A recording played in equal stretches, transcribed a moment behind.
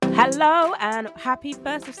Hello and happy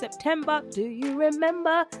 1st of September. Do you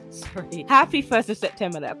remember? Happy 1st of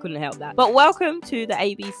September. I couldn't help that. But welcome to the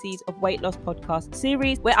ABCs of Weight Loss podcast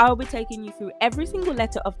series, where I'll be taking you through every single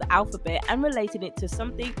letter of the alphabet and relating it to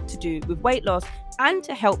something to do with weight loss and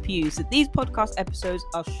to help you. So these podcast episodes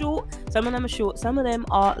are short. Some of them are short, some of them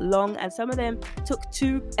are long, and some of them took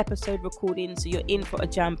 2 episode recordings. So you're in for a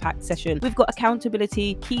jam-packed session. We've got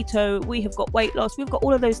accountability, keto, we have got weight loss, we've got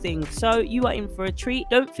all of those things. So you are in for a treat.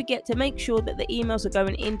 Don't forget to make sure that the emails are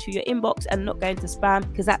going into your inbox and not going to spam,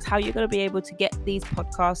 because that's how you're going to be able to get these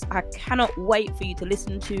podcasts. I cannot wait for you to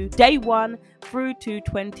listen to day 1 through to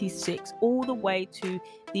 26, all the way to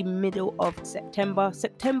the middle of September.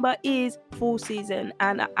 September is fall season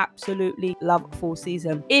and I absolutely love fall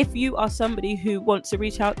season. If you are somebody who wants to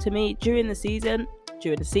reach out to me during the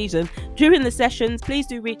sessions, please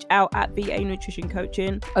do reach out at VA Nutrition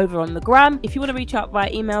Coaching over on the gram. If you want to reach out via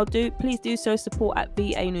email, please do so. Support at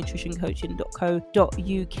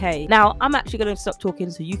vanutritioncoaching.co.uk. Now, I'm actually going to stop talking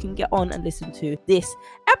so you can get on and listen to this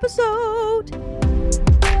episode.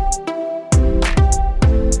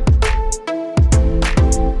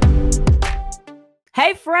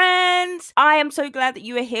 Hey friends, I am so glad that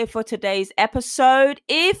you are here for today's episode.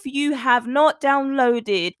 If you have not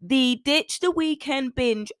downloaded the Ditch the Weekend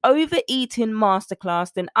Binge Overeating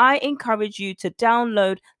Masterclass, then I encourage you to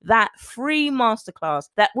download that free masterclass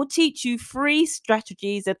that will teach you 3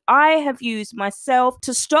 strategies that I have used myself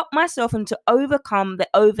to stop myself and to overcome the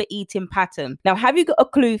overeating pattern. Now, have you got a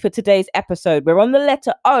clue for today's episode? We're on the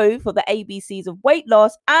letter O for the ABCs of weight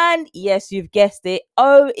loss, and yes, you've guessed it,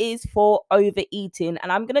 O is for overeating.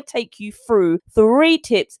 And I'm going to take you through 3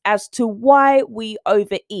 tips as to why we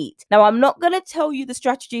overeat. Now, I'm not going to tell you the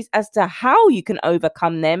strategies as to how you can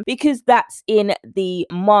overcome them, because that's in the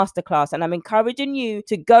masterclass. And I'm encouraging you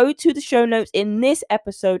to go to the show notes in this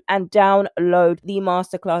episode and download the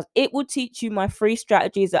masterclass. It will teach you my 3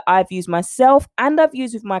 strategies that I've used myself and I've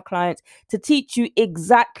used with my clients to teach you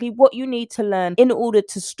exactly what you need to learn in order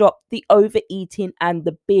to stop the overeating and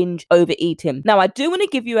the binge overeating. Now, I do want to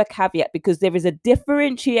give you a caveat, because there is a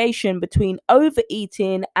differentiation between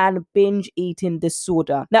overeating and binge eating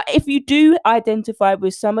disorder. Now, if you do identify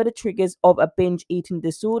with some of the triggers of a binge eating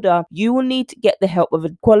disorder, you will need to get the help of a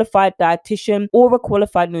qualified dietitian or a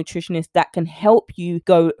qualified nutritionist that can help you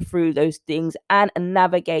go through those things and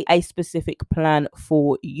navigate a specific plan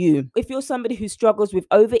for you. If you're somebody who struggles with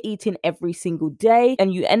overeating every single day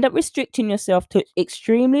and you end up restricting yourself to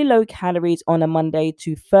extremely low calories on a Monday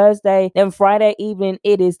to Thursday, then Friday evening,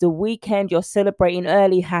 it is the weekend, you're celebrating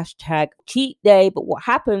early #cheat day. But what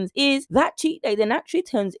happens is that cheat day then actually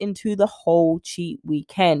turns into the whole cheat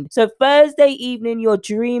weekend. So Thursday evening, you're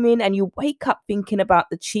dreaming and you wake up thinking about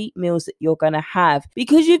the cheat meals that you're going to have,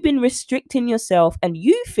 because you've been restricting yourself and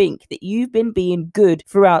you think that you've been being good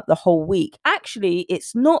throughout the whole week. Actually,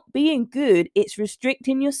 it's not being good. It's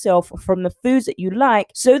restricting yourself from the foods that you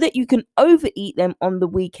like so that you can overeat them on the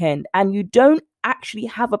weekend, and you don't actually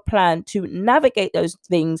have a plan to navigate those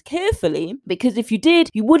things carefully, because if you did,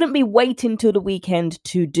 you wouldn't be waiting till the weekend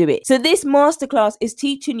to do it. So this masterclass is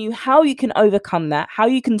teaching you how you can overcome that, how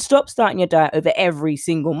you can stop starting your diet over every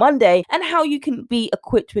single Monday, and how you can be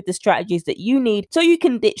equipped with the strategies that you need so you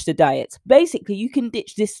can ditch the diet. Basically, you can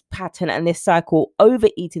ditch this pattern and this cycle,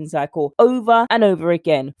 overeating cycle, over and over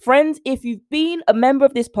again. Friends, if you've been a member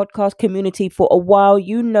of this podcast community for a while,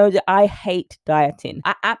 you know that I hate dieting.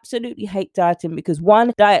 I absolutely hate dieting, because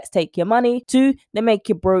 1, diets take your money, 2, they make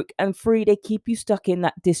you broke, and 3, they keep you stuck in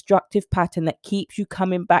that destructive pattern that keeps you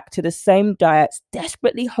coming back to the same diets,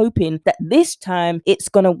 desperately hoping that this time it's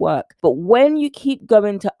going to work. But when you keep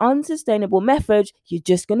going to unsustainable methods, you're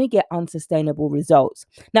just going to get unsustainable results.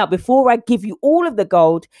 Now, before I give you all of the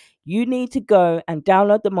gold, you need to go and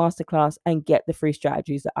download the masterclass and get the 3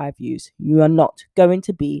 strategies that I've used. You are not going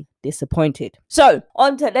to be disappointed. So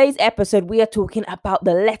on today's episode, we are talking about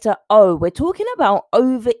the letter O. We're talking about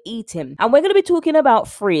overeating, and we're going to be talking about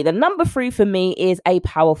 3. The number 3 for me is a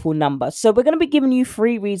powerful number. So we're going to be giving you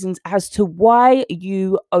 3 reasons as to why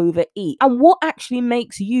you overeat and what actually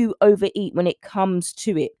makes you overeat when it comes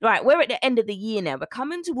to it. Right, we're at the end of the year now. We're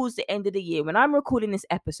coming towards the end of the year. When I'm recording this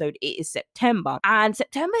episode, it is September, and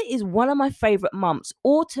September is one of my favorite months.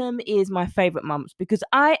 Autumn is my favorite month because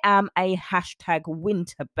I am a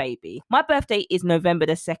 #winter baby. baby. My birthday is November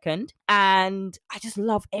the 2nd, and I just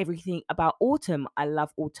love everything about autumn. I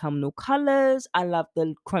love autumnal colors. I love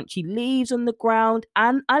the crunchy leaves on the ground,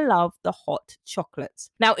 and I love the hot chocolates.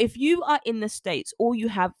 Now, if you are in the States, or you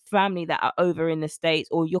have family that are over in the States,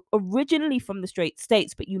 or you're originally from the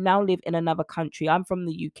States, but you now live in another country. I'm from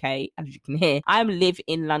the UK, as you can hear. I live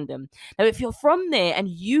in London. Now, if you're from there and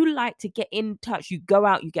you like to get in touch, you go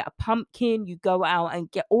out, you get a pumpkin, you go out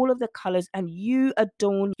and get all of the colors, and you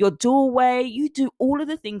adorn your doorway. You do all of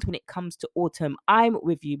the things when it comes to autumn. I'm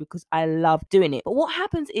with you because I love doing it. But what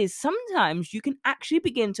happens is sometimes you can actually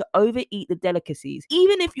begin to overeat the delicacies.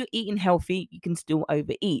 Even if you're eating healthy, you can still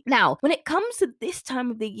overeat. Now, when it comes to this time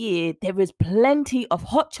of the year, there is plenty of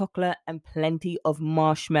hot chocolate and plenty of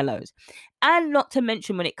marshmallows. And not to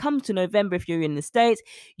mention, when it comes to November, if you're in the States,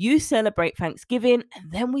 you celebrate Thanksgiving,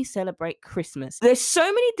 and then we celebrate Christmas. There's so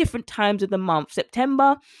many different times of the month.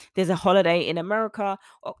 September, there's a holiday in America.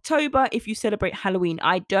 October, if you celebrate Halloween,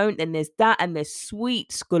 I don't. Then there's that, and there's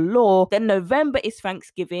sweets galore. Then November is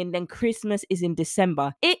Thanksgiving. Then Christmas is in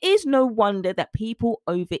December. It is no wonder that people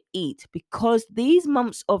overeat, because these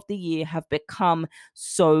months of the year have become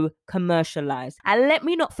so commercialized. And let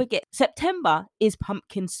me not forget, September is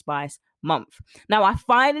pumpkin spice month. Now, I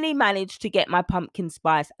finally managed to get my pumpkin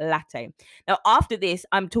spice latte. Now, after this,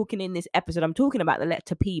 I'm talking about the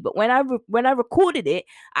letter P, but when I recorded it,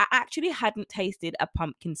 I actually hadn't tasted a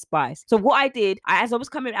pumpkin spice. So what I did, as I was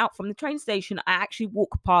coming out from the train station, I actually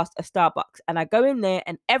walked past a Starbucks, and I go in there,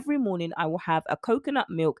 and every morning I will have a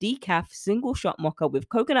coconut milk decaf single shot mocha with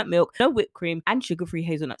coconut milk, no whipped cream, and sugar-free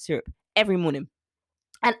hazelnut syrup every morning.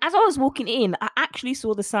 And as I was walking in, I actually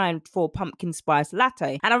saw the sign for pumpkin spice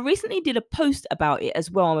latte. And I recently did a post about it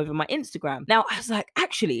as well over my Instagram. Now, I was like,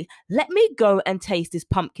 actually, let me go and taste this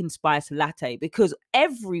pumpkin spice latte, because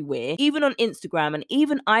everywhere, even on Instagram, and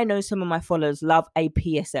even I know some of my followers love a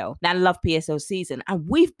PSL. Now, I love PSL season, and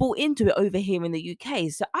we've bought into it over here in the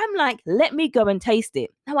UK. So I'm like, let me go and taste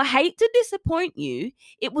it. Now, I hate to disappoint you.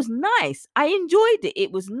 It was nice. I enjoyed it.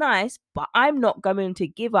 It was nice, but I'm not going to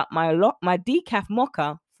give up my decaf mocha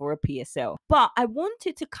for a PSL. But I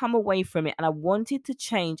wanted to come away from it, and I wanted to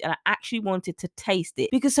change, and I actually wanted to taste it,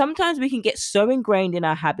 because sometimes we can get so ingrained in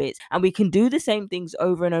our habits, and we can do the same things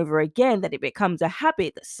over and over again, that it becomes a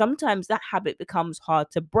habit, that sometimes that habit becomes hard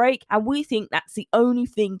to break, and we think that's the only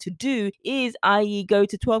thing to do is, i.e., go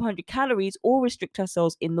to 1200 calories or restrict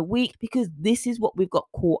ourselves in the week, because this is what we've got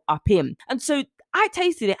caught up in. And so I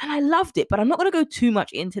tasted it and I loved it, but I'm not going to go too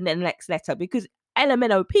much into the next letter, because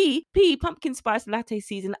LMNOP, pumpkin spice latte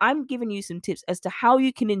season, I'm giving you some tips as to how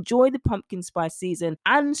you can enjoy the pumpkin spice season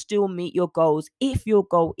and still meet your goals if your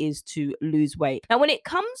goal is to lose weight. Now, when it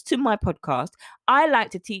comes to my podcast, I like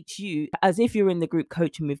to teach you as if you're in the group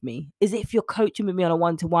coaching with me, as if you're coaching with me on a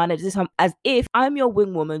one-to-one, as if I'm your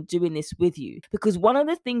wing woman doing this with you. Because one of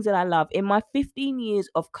the things that I love in my 15 years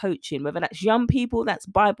of coaching, whether that's young people, that's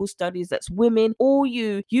Bible studies, that's women, or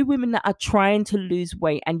you women that are trying to lose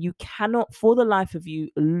weight, and you cannot for the life of you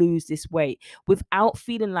lose this weight without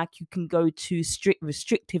feeling like you can go to strict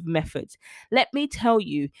restrictive methods. Let me tell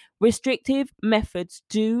you, restrictive methods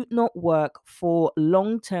do not work for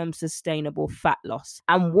long-term sustainable fat loss.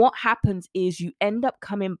 And what happens is you end up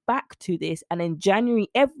coming back to this, and in January,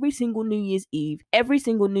 every single New Year's Eve, every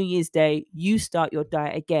single New Year's Day, you start your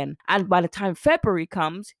diet again. And by the time February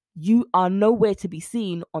comes, you are nowhere to be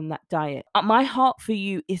seen on that diet. My heart for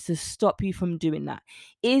you is to stop you from doing that,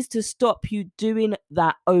 is to stop you doing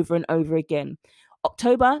that over and over again.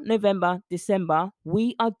 October, November, December,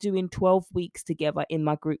 we are doing 12 weeks together in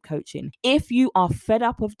my group coaching. If you are fed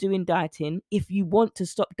up of doing dieting, if you want to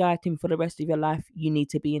stop dieting for the rest of your life, you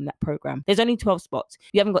need to be in that program. There's only 12 spots.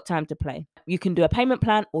 You haven't got time to play. You can do a payment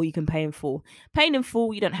plan, or you can pay in full. Paying in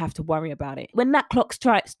full, you don't have to worry about it. When that clock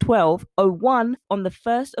strikes 12:01 on the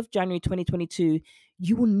 1st of January 2022,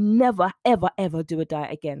 you will never, ever, ever do a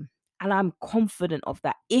diet again. And I'm confident of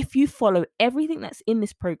that. If you follow everything that's in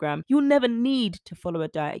this program, you'll never need to follow a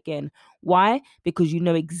diet again. Why? Because you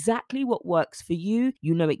know exactly what works for you.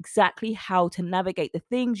 You know exactly how to navigate the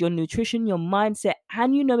things, your nutrition, your mindset,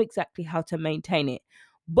 and you know exactly how to maintain it.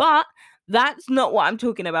 But that's not what I'm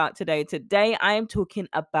talking about today. Today, I am talking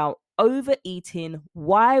about overeating,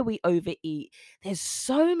 why we overeat. There's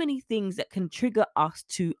so many things that can trigger us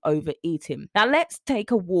to overeating. Now, let's take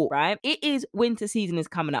a walk, right? It is winter season is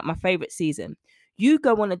coming up, my favorite season. You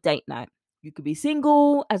go on a date night. You could be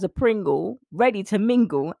single as a Pringle, ready to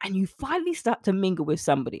mingle, and you finally start to mingle with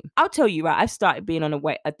somebody. I'll tell you, right, I've started being on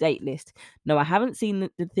a date list. No, I haven't seen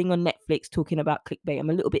the thing on Netflix talking about clickbait. I'm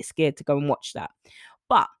a little bit scared to go and watch that.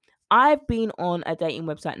 But I've been on a dating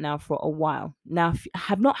website now for a while. Now, if I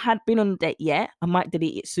have not been on a date yet, I might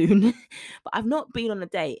delete it soon, but I've not been on a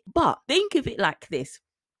date. But think of it like this.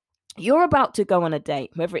 You're about to go on a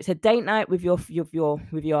date, whether it's a date night with your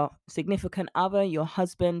significant other, your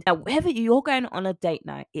husband, whether you're going on a date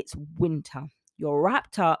night, it's winter. You're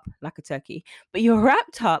wrapped up like a turkey, but you're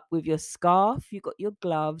wrapped up with your scarf, you've got your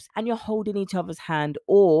gloves, and you're holding each other's hand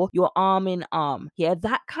or your arm in arm. Yeah,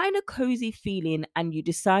 that kind of cozy feeling, and you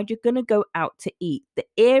decide you're going to go out to eat. The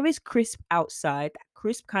air is crisp outside, that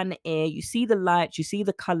crisp kind of air. You see the lights, you see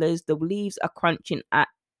the colors, the leaves are crunching at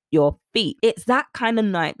your feet. It's that kind of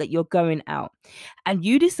night that you're going out and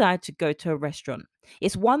you decide to go to a restaurant.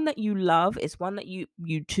 It's one that you love. It's one that you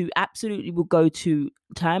two absolutely will go to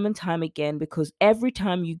time and time again, because every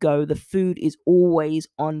time you go, the food is always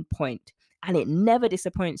on point and it never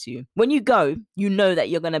disappoints you. When you go, you know that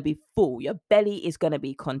you're going to be full. Your belly is going to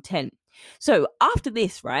be content. So after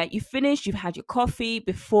this, right, you finish, you've had your coffee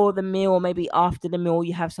before the meal, or maybe after the meal,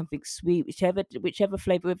 you have something sweet, whichever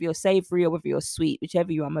flavor, whether you're savory or whether you're sweet,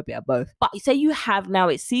 whichever you are, maybe of both. But say you have now,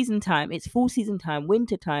 it's season time, it's full season time,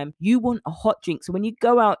 winter time, you want a hot drink. So when you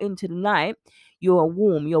go out into the night, you're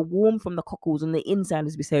warm from the cockles and the inside,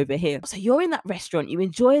 as we say over here. So you're in that restaurant, you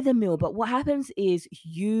enjoy the meal, but what happens is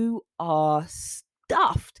you are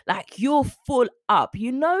stuffed, like you're full up,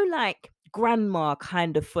 like grandma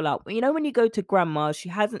kind of full up. When you go to grandma, she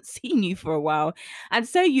hasn't seen you for a while, and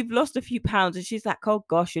say you've lost a few pounds and she's like, oh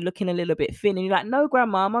gosh, you're looking a little bit thin, and you're like, no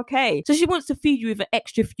grandma, I'm okay. So she wants to feed you with an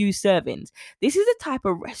extra few servings. This is the type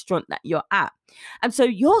of restaurant that you're at. And so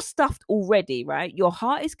you're stuffed already, right? Your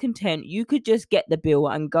heart is content. You could just get the bill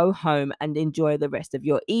and go home and enjoy the rest of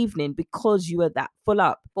your evening because you are that full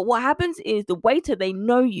up. But what happens is the waiter, they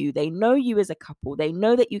know you as a couple. They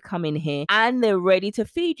know that you come in here and they're ready to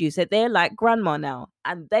feed you. So they're like grandma now,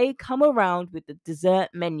 and they come around with the dessert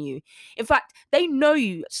menu. In fact, they know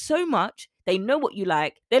you so much. They know what you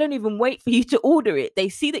like. They don't even wait for you to order it. They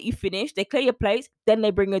see that you finish, they clear your plates, then they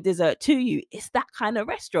bring a dessert to you. It's that kind of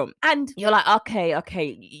restaurant. And you're like,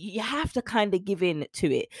 okay, you have to kind of give in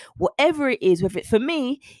to it. Whatever it is with it. For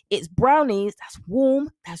me, it's brownies. That's warm,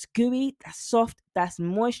 that's gooey, that's soft, that's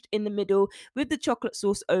moist in the middle with the chocolate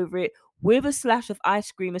sauce over it, with a slash of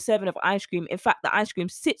ice cream, a serving of ice cream. In fact, the ice cream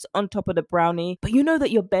sits on top of the brownie, but you know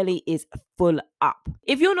that your belly is full up.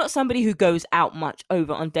 If you're not somebody who goes out much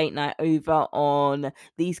over on date night, over on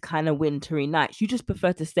these kind of wintry nights, you just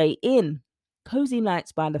prefer to stay in. Cozy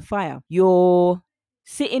nights by the fire. You're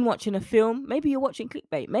sitting watching a film. Maybe you're watching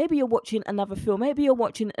clickbait. Maybe you're watching another film. Maybe you're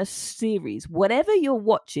watching a series. Whatever you're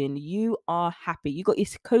watching, you are happy. You got your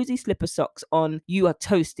cozy slipper socks on. You are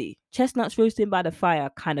toasty. Chestnuts roasting by the fire,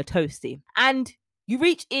 kind of toasty. And you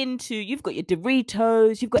reach into, you've got your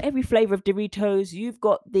Doritos, you've got every flavor of Doritos, you've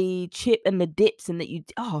got the chip and the dips, and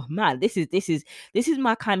oh man, this is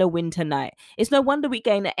my kind of winter night. It's no wonder we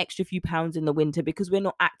gain an extra few pounds in the winter, because we're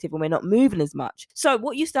not active and we're not moving as much. So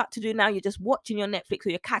what you start to do now, you're just watching your Netflix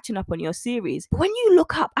or you're catching up on your series. But when you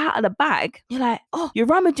look up out of the bag, you're like, oh, you're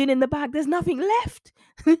rummaging in the bag, there's nothing left.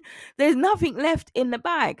 There's nothing left in the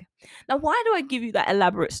bag. Now, why do I give you that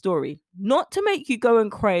elaborate story? Not to make you go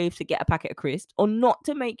and crave to get a packet of crisps, or not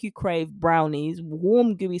to make you crave brownies,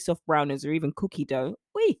 warm, gooey, soft brownies, or even cookie dough.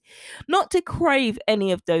 Not to crave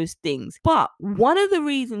any of those things. But one of the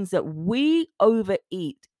reasons that we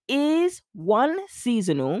overeat is, one,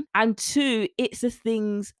 seasonal, and two, it's the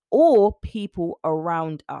things or people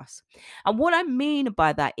around us. And what I mean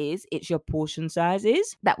by that is, it's your portion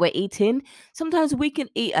sizes that we're eating. Sometimes we can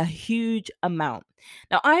eat a huge amount.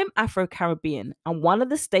 Now, I am Afro-Caribbean, and one of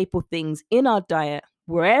the staple things in our diet,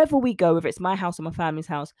 wherever we go, whether it's my house or my family's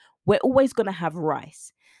house, we're always going to have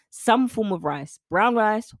rice. Some form of rice: brown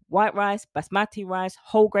rice, white rice, basmati rice,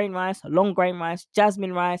 whole grain rice, long grain rice,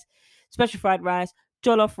 jasmine rice, special fried rice,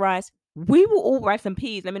 jollof rice. We will all rice and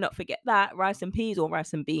peas. Let me not forget that. Rice and peas, or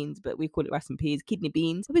rice and beans, but we call it rice and peas. Kidney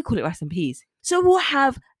beans, but we call it rice and peas. So we'll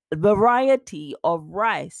have a variety of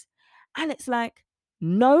rice. And it's like,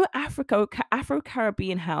 no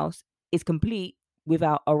Afro-Caribbean house is complete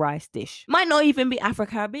without a rice dish. Might not even be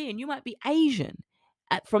Afro-Caribbean. You might be Asian.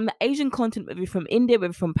 From the Asian continent, whether you're from India, whether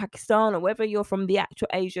you're from Pakistan, or whether you're from the actual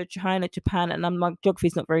Asia, China, Japan, and my geography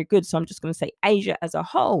is not very good, so I'm just going to say Asia as a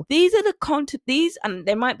whole. These are and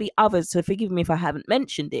there might be others, so forgive me if I haven't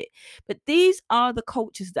mentioned it, but these are the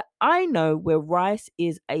cultures that I know where rice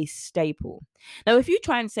is a staple. Now, if you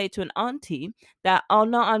try and say to an auntie that, oh,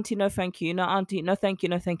 no, auntie, no, thank you, no, auntie, no, thank you,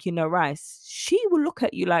 no, thank you, no rice, she will look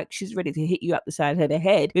at you like she's ready to hit you up the side of the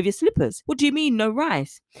head with your slippers. What do you mean, no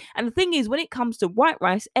rice? And the thing is, when it comes to white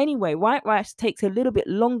rice, anyway, white rice takes a little bit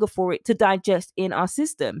longer for it to digest in our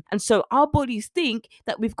system. And so our bodies think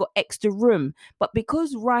that we've got extra room. But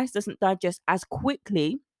because rice doesn't digest as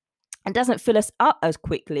quickly, and doesn't fill us up as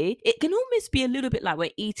quickly, it can almost be a little bit like we're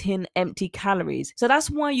eating empty calories. So that's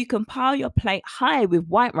why you can pile your plate high with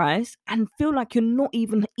white rice and feel like you're not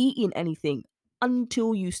even eating anything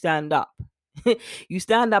until you stand up. You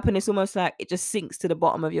stand up and it's almost like it just sinks to the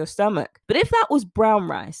bottom of your stomach. But if that was brown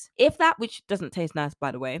rice, which doesn't taste nice,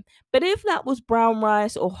 by the way, but if that was brown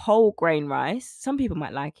rice or whole grain rice, some people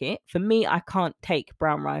might like it. For me, I can't take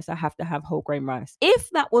brown rice. I have to have whole grain rice. If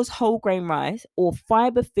that was whole grain rice or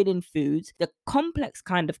fiber filling foods, the complex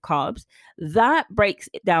kind of carbs, that breaks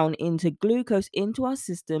it down into glucose into our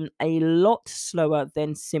system a lot slower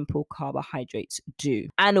than simple carbohydrates do.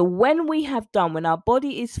 And when our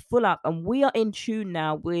body is full up and we are in tune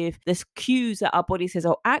now with the cues that our body says,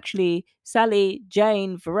 oh, actually, Sally,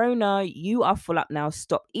 Jane, Verona, you are full up now,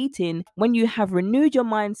 stop eating. When you have renewed your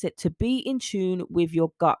mindset to be in tune with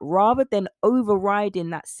your gut rather than overriding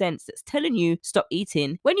that sense that's telling you stop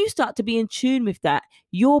eating, when you start to be in tune with that,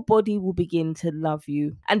 your body will begin to love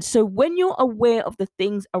you. And so when you're aware of the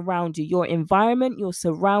things around you, your environment, your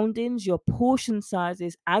surroundings, your portion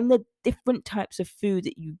sizes, and the different types of food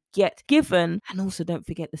that you get given, and also don't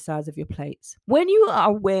forget the size of your plates. When you are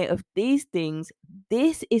aware of these things,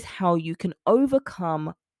 this is how you can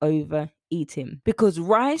overcome overeating. Because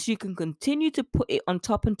rice, you can continue to put it on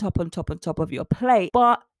top of your plate,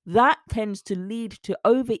 but that tends to lead to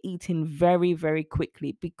overeating very, very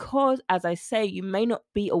quickly because, as I say, you may not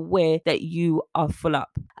be aware that you are full up.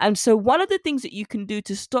 And so one of the things that you can do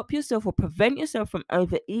to stop yourself or prevent yourself from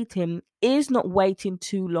overeating is not waiting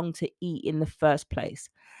too long to eat in the first place.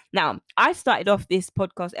 Now, I started off this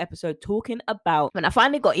podcast episode talking about, when I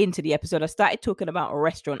finally got into the episode, I started talking about a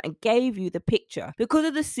restaurant and gave you the picture because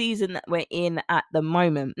of the season that we're in at the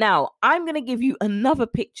moment. Now, I'm going to give you another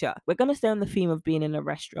picture. We're going to stay on the theme of being in a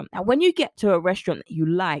restaurant. Now, when you get to a restaurant that you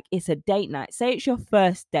like, it's a date night. Say it's your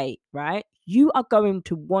first date, right? You are going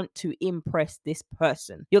to want to impress this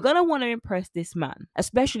person. You're going to want to impress this man,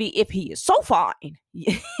 especially if he is so fine.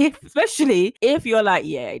 Especially if you're like,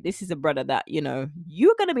 yeah, this is a brother that,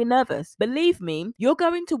 you're going to be nervous. Believe me, you're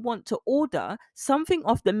going to want to order something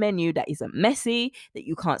off the menu that isn't messy, that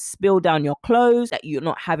you can't spill down your clothes, that you're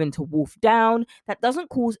not having to wolf down, that doesn't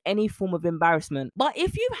cause any form of embarrassment. But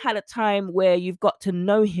if you've had a time where you've got to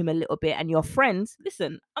know him a little bit and you're friends,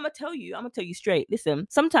 listen, I'm going to tell you straight. Listen,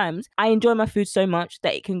 sometimes I enjoy my food so much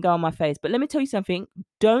that it can go on my face. But let me tell you something.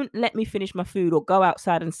 Don't let me finish my food or go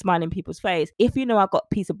outside and smile in people's face if you know I got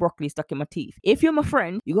a piece of broccoli stuck in my teeth. If you're my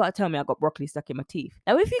friend, you got to tell me I got broccoli stuck in my teeth.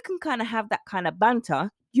 Now, if you can kind of have that kind of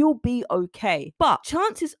banter, you'll be okay. But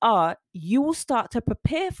chances are you will start to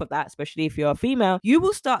prepare for that, especially if you're a female. You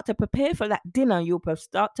will start to prepare for that dinner. You'll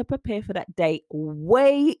start to prepare for that date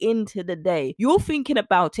way into the day. You're thinking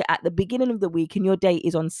about it at the beginning of the week and your date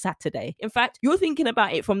is on Saturday. In fact, you're thinking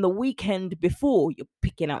about it from the weekend before. You're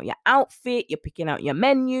picking out your outfit, you're picking out your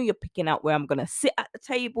menu, you're picking out where I'm going to sit at the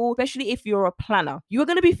table, especially if you're a planner. You're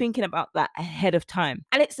going to be thinking about that ahead of time.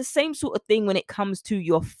 And it's the same sort of thing when it comes to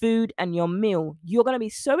your food and your meal. You're going to be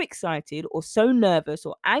so excited or so nervous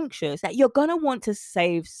or anxious that you're going to want to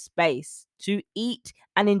save space to eat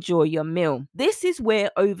and enjoy your meal. This is where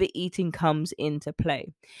overeating comes into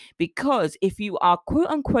play. Because if you are quote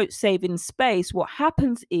unquote saving space, what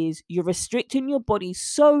happens is you're restricting your body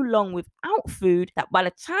so long without food that by the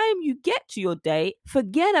time you get to your date,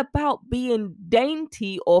 forget about being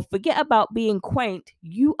dainty or forget about being quaint.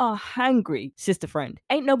 You are hungry, sister friend.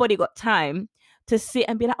 Ain't nobody got time to sit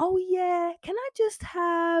and be like, oh yeah, can I just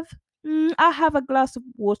have... I'll have a glass of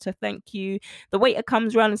water, thank you. The waiter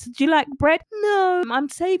comes around and says, do you like bread? No, I'm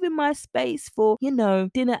saving my space for, dinner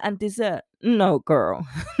and dessert. No, girl.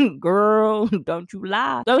 Girl, don't you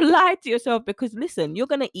lie. Don't lie to yourself because listen, you're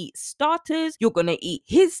going to eat starters. You're going to eat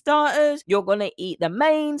his starters. You're going to eat the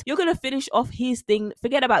mains. You're going to finish off his thing.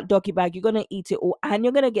 Forget about doggy bag. You're going to eat it all and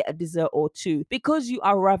you're going to get a dessert or two because you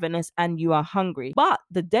are ravenous and you are hungry. But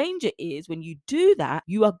the danger is when you do that,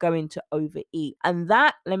 you are going to overeat. And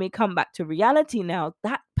that, let me come back to reality now,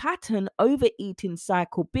 that pattern, overeating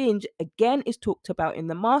cycle binge, again is talked about in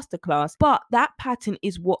the masterclass, but that pattern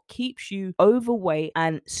is what keeps you overweight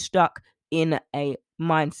and stuck in a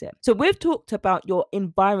mindset. So we've talked about your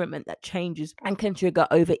environment that changes and can trigger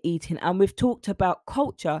overeating, and we've talked about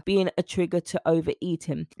culture being a trigger to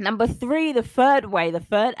overeating. Number 3, the third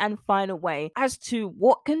and final way as to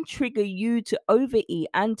what can trigger you to overeat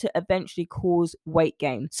and to eventually cause weight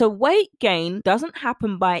gain. So weight gain doesn't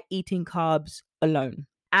happen by eating carbs alone.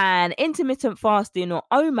 And intermittent fasting, or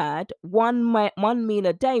OMAD, one meal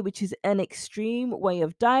a day, which is an extreme way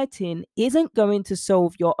of dieting, isn't going to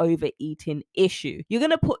solve your overeating issue. You're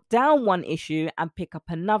going to put down one issue and pick up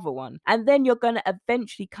another one. And then you're going to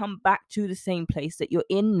eventually come back to the same place that you're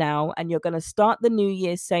in now. And you're going to start the new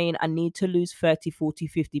year saying, I need to lose 30, 40,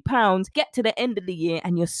 50 pounds. Get to the end of the year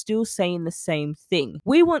and you're still saying the same thing.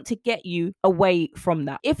 We want to get you away from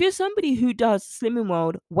that. If you're somebody who does Slimming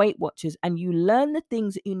World, Weight Watchers, and you learn the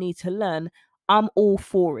things you need to learn, I'm all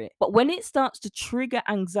for it. But when it starts to trigger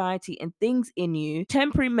anxiety and things in you,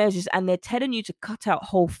 temporary measures, and they're telling you to cut out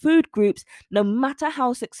whole food groups, no matter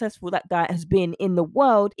how successful that diet has been in the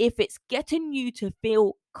world, if it's getting you to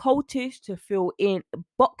feel cultish, to feel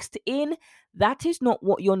boxed in, that is not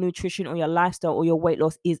what your nutrition or your lifestyle or your weight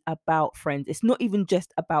loss is about, friends. It's not even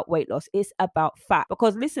just about weight loss. It's about fat.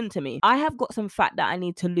 Because listen to me, I have got some fat that I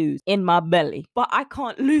need to lose in my belly, but I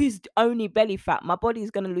can't lose only belly fat. My body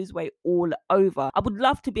is going to lose weight all over. I would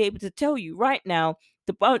love to be able to tell you right now,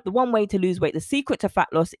 the one way to lose weight, the secret to fat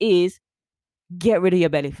loss is get rid of your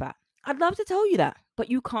belly fat. I'd love to tell you that, but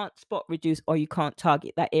you can't spot reduce or you can't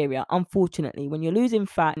target that area. Unfortunately, when you're losing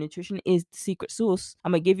fat, nutrition is the secret sauce.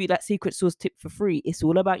 I'm going to give you that secret sauce tip for free. It's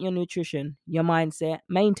all about your nutrition, your mindset,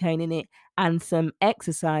 maintaining it, and some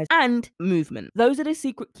exercise and movement. Those are the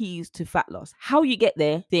secret keys to fat loss. How you get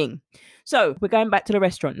there, thing. So we're going back to the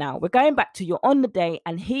restaurant now. We're going back to you're on the date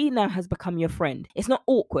and he now has become your friend. It's not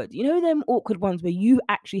awkward. You know them awkward ones where you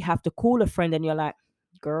actually have to call a friend and you're like,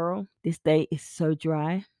 girl, this date is so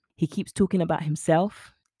dry. He keeps talking about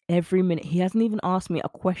himself every minute. He hasn't even asked me a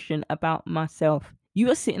question about myself.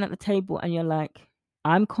 You are sitting at the table and you're like,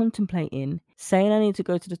 I'm contemplating saying I need to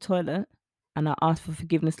go to the toilet and I ask for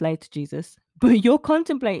forgiveness later, Jesus. But you're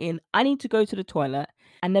contemplating I need to go to the toilet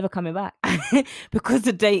and never coming back because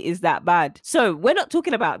the date is that bad. So we're not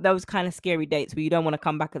talking about those kind of scary dates where you don't want to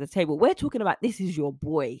come back at the table. We're talking about this is your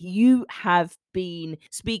boy. You have been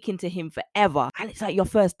speaking to him forever and it's like your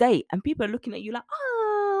first date and people are looking at you like, oh,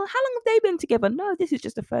 how long have they been together? No, this is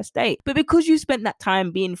just a first date. But because you spent that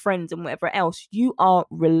time being friends and whatever else, you are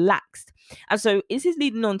relaxed. And so this is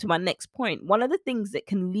leading on to my next point. One of the things that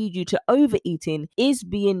can lead you to overeating is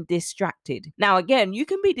being distracted. Now, again, you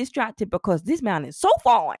can be distracted because this man is so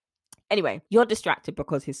fine. Anyway, you're distracted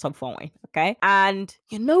because he's so fine, okay? And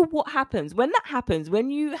you know what happens? When that happens,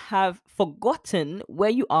 when you have forgotten where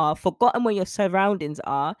you are, forgotten where your surroundings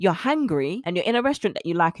are, you're hungry and you're in a restaurant that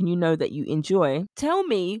you like and you know that you enjoy, tell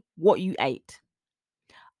me what you ate.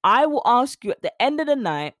 I will ask you at the end of the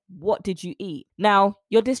night, what did you eat? Now,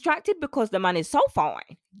 you're distracted because the man is so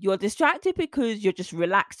fine. You're distracted because you're just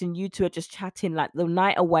relaxed and you two are just chatting like the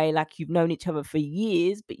night away, like you've known each other for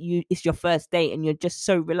years, but it's your first date and you're just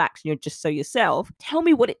so relaxed and you're just so yourself. Tell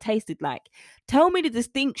me what it tasted like. Tell me the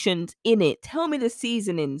distinctions in it. Tell me the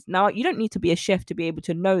seasonings. Now, you don't need to be a chef to be able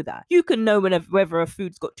to know that. You can know whether a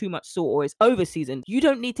food's got too much salt or is over seasoned. You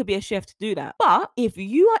don't need to be a chef to do that. But if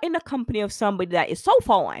you are in the company of somebody that is so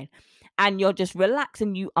fine, and you're just relaxed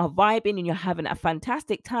and you are vibing and you're having a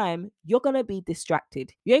fantastic time, you're going to be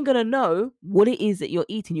distracted. You ain't going to know what it is that you're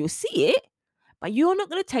eating. You'll see it, but you're not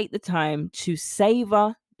going to take the time to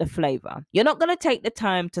savor the flavor. You're not going to take the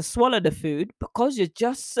time to swallow the food because you're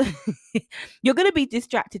just, you're going to be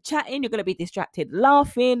distracted chatting. You're going to be distracted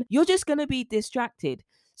laughing. You're just going to be distracted.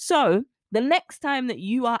 So the next time that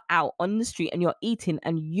you are out on the street and you're eating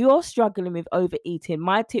and you're struggling with overeating,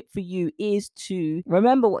 my tip for you is to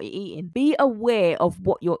remember what you're eating. Be aware of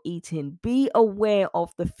what you're eating. Be aware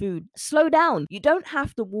of the food. Slow down. You don't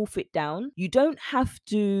have to wolf it down. You don't have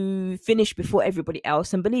to finish before everybody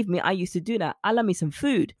else. And believe me, I used to do that. I love me some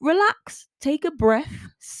food. Relax. Take a breath,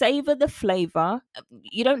 savor the flavor.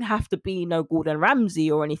 You don't have to be no Gordon Ramsay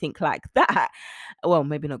or anything like that. Well,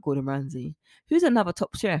 maybe not Gordon Ramsay. Who's another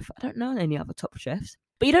top chef? I don't know any other top chefs.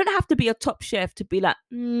 But you don't have to be a top chef to be like,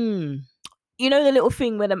 You know the little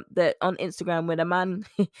thing where the on Instagram where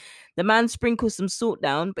the man sprinkles some salt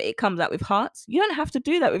down, but it comes out with hearts. You don't have to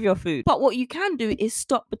do that with your food. But what you can do is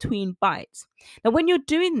stop between bites. Now, when you're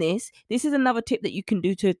doing this is another tip that you can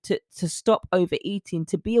do to stop overeating,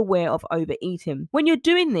 to be aware of overeating. When you're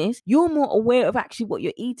doing this, you're more aware of actually what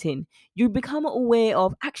you're eating. You become aware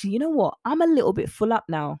of, actually, you know what? I'm a little bit full up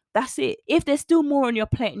now. That's it. If there's still more on your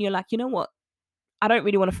plate and you're like, you know what? I don't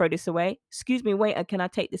really want to throw this away. Excuse me, waiter, can I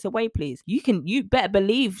take this away, please? You better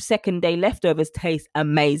believe second day leftovers taste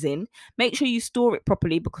amazing. Make sure you store it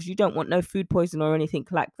properly because you don't want no food poisoning or anything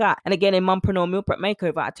like that. And again, in Mumpreneur Meal Prep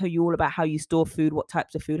Makeover, I tell you all about how you store food, what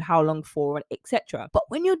types of food, how long for, etc. But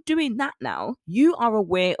when you're doing that now, you are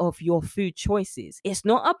aware of your food choices. It's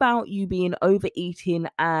not about you being overeating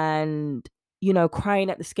and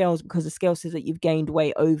crying at the scales because the scale says that you've gained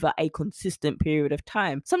weight over a consistent period of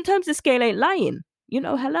time. Sometimes the scale ain't lying.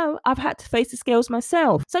 Hello, I've had to face the scales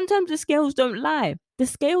myself. Sometimes the scales don't lie. The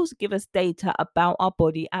scales give us data about our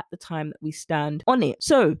body at the time that we stand on it.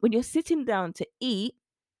 So when you're sitting down to eat,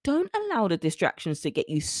 don't allow the distractions to get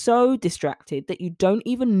you so distracted that you don't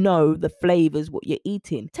even know the flavors what you're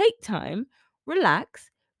eating. Take time,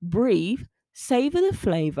 relax, breathe, savor the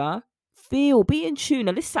flavor, feel, be in tune.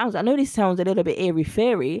 Now I know this sounds a little bit airy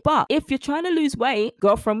fairy, but if you're trying to lose weight,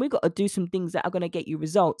 girlfriend, we got to do some things that are going to get you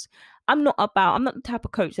results. I'm not the type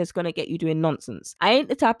of coach that's going to get you doing nonsense. I ain't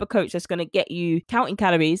the type of coach that's going to get you counting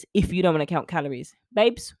calories if you don't want to count calories.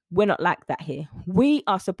 Babes, we're not like that here. We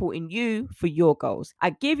are supporting you for your goals. I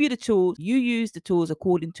give you the tools. You use the tools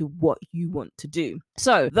according to what you want to do.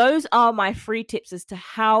 So those are my 3 tips as to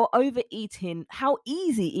how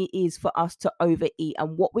easy it is for us to overeat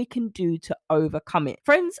and what we can do to overcome it.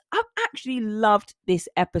 Friends, I've actually loved this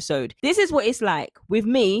episode. This is what it's like. With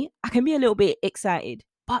me, I can be a little bit excited.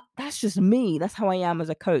 But that's just me. That's how I am as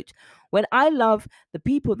a coach. When I love the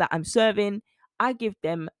people that I'm serving, I give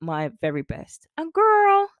them my very best. And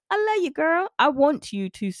girl, I love you, girl. I want you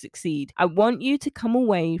to succeed. I want you to come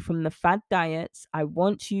away from the fad diets. I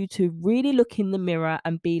want you to really look in the mirror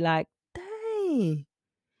and be like, dang,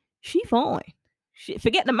 she fine.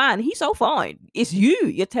 Forget the man. He's so fine. It's you.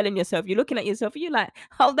 You're telling yourself, you're looking at yourself and you're like,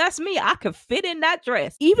 oh, that's me. I can fit in that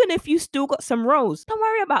dress. Even if you still got some rolls, don't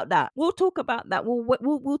worry about that. We'll talk about that.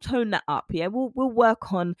 We'll tone that up. Yeah. We'll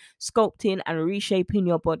work on sculpting and reshaping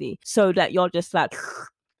your body so that you're just like,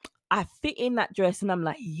 I fit in that dress and I'm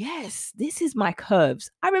like, yes, this is my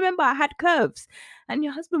curves. I remember I had curves and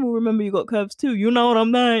your husband will remember you got curves too. You know what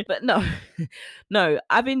I'm saying? But no,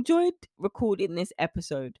 I've enjoyed recording this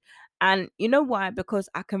episode. And you know why? Because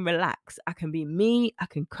I can relax. I can be me. I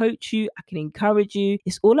can coach you. I can encourage you.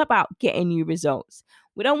 It's all about getting you results.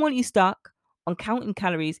 We don't want you stuck on counting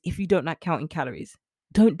calories if you don't like counting calories.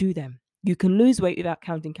 Don't do them. You can lose weight without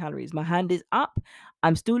counting calories. My hand is up.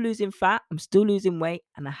 I'm still losing fat. I'm still losing weight.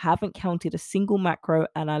 And I haven't counted a single macro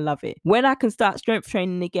and I love it. When I can start strength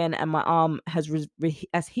training again and my arm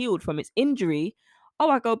has healed from its injury,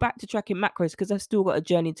 I go back to tracking macros because I've still got a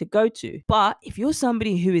journey to go to. But if you're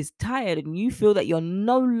somebody who is tired and you feel that you're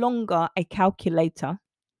no longer a calculator,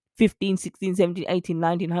 15, 16, 17, 18,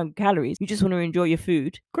 1900 calories, you just want to enjoy your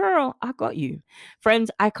food, girl, I got you. Friends,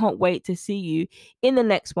 I can't wait to see you in the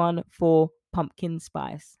next one for Pumpkin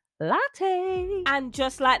Spice Latte. And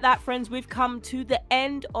just like that, friends, we've come to the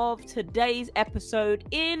end of today's episode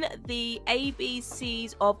in the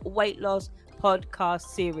ABCs of Weight Loss podcast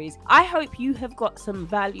series. I hope you have got some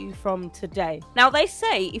value from today. Now, they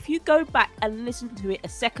say if you go back and listen to it a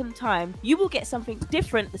second time, you will get something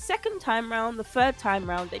different the second time round, the third time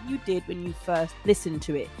round than you did when you first listened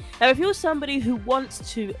to it. Now, if you're somebody who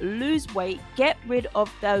wants to lose weight, get rid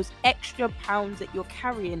of those extra pounds that you're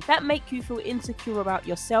carrying that make you feel insecure about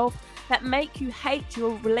yourself, that make you hate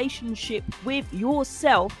your relationship with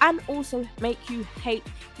yourself, and also make you hate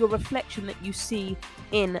your reflection that you see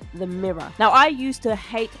in the mirror. Now, I used to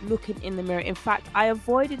hate looking in the mirror. In fact, I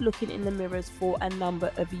avoided looking in the mirrors for a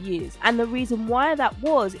number of years. And the reason why that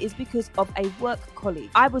is because of a work colleague.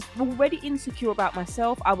 I was already insecure about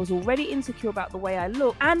myself. I was already insecure about the way I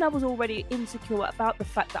look. And I was already insecure about the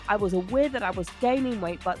fact that I was aware that I was gaining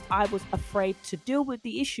weight, but I was afraid to deal with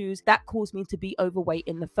the issues that caused me to be overweight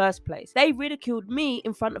in the first place. They ridiculed me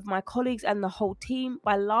in front of my colleagues and the whole team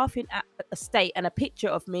by laughing at a state and a picture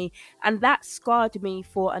of me. And that scarred me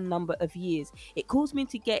for a number of years. It caused me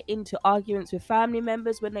to get into arguments with family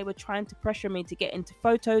members when they were trying to pressure me to get into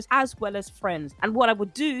photos, as well as friends. And what I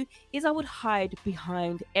would do is I would hide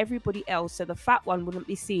behind everybody else so the fat one wouldn't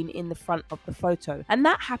be seen in the front of the photo. And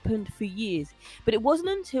that happened for years. But it wasn't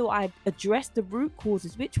until I addressed the root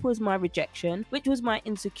causes, which was my rejection, which was my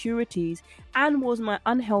insecurities, and was my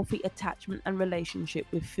unhealthy attachment and relationship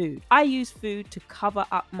with food. I used food to cover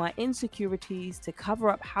up my insecurities, to cover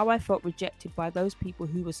up how I felt rejected by those people people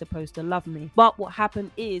who were supposed to love me. But what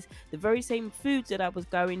happened is the very same foods that I was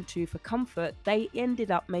going to for comfort, they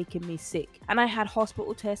ended up making me sick. And I had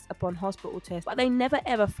hospital tests upon hospital tests, but they never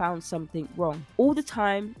ever found something wrong. All the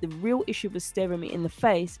time, the real issue was staring me in the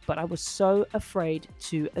face, but I was so afraid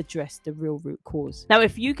to address the real root cause. Now,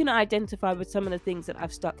 if you can identify with some of the things that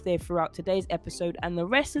I've stuck there throughout today's episode and the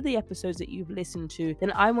rest of the episodes that you've listened to,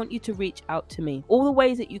 then I want you to reach out to me. All the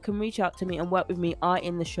ways that you can reach out to me and work with me are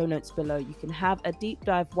in the show notes below. You can have a deep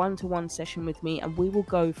dive one-to-one session with me, and we will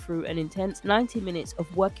go through an intense 90 minutes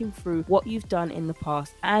of working through what you've done in the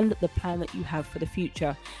past and the plan that you have for the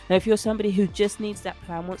future. Now, if you're somebody who just needs that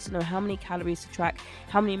plan, wants to know how many calories to track,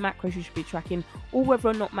 how many macros you should be tracking, or whether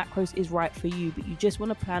or not macros is right for you, but you just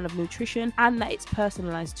want a plan of nutrition and that it's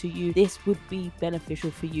personalized to you, this would be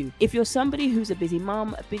beneficial for you. If you're somebody who's a busy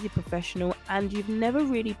mom, a busy professional, and you've never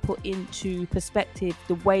really put into perspective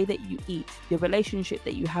the way that you eat, the relationship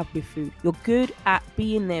that you have with food, you're good at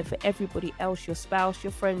being there for everybody else, your spouse,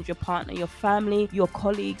 your friends, your partner, your family, your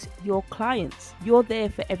colleagues, your clients. You're there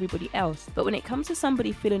for everybody else. But when it comes to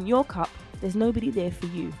somebody filling your cup, there's nobody there for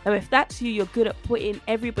you. Now, if that's you, you're good at putting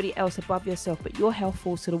everybody else above yourself, but your health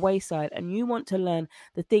falls to the wayside, and you want to learn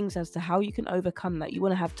the things as to how you can overcome that. You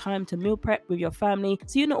want to have time to meal prep with your family,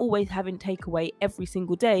 so you're not always having takeaway every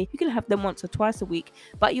single day. You can have them once or twice a week,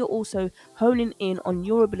 but you're also honing in on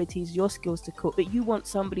your abilities, your skills to cook, but you want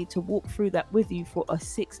somebody to walk through that with you for a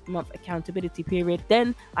 6-month accountability period.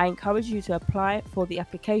 Then I encourage you to apply for the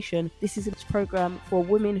application. This is a program for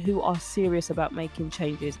women who are serious about making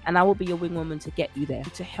changes, and I will be your woman to get you there,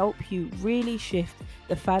 to help you really shift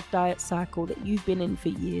the fad diet cycle that you've been in for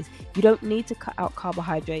years. You don't need to cut out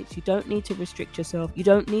carbohydrates, you don't need to restrict yourself, you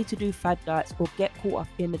don't need to do fad diets or get caught up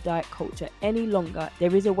in the diet culture any longer.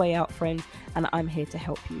 There is a way out, friends, and I'm here to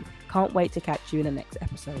help you. Can't wait to catch you in the next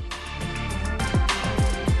episode.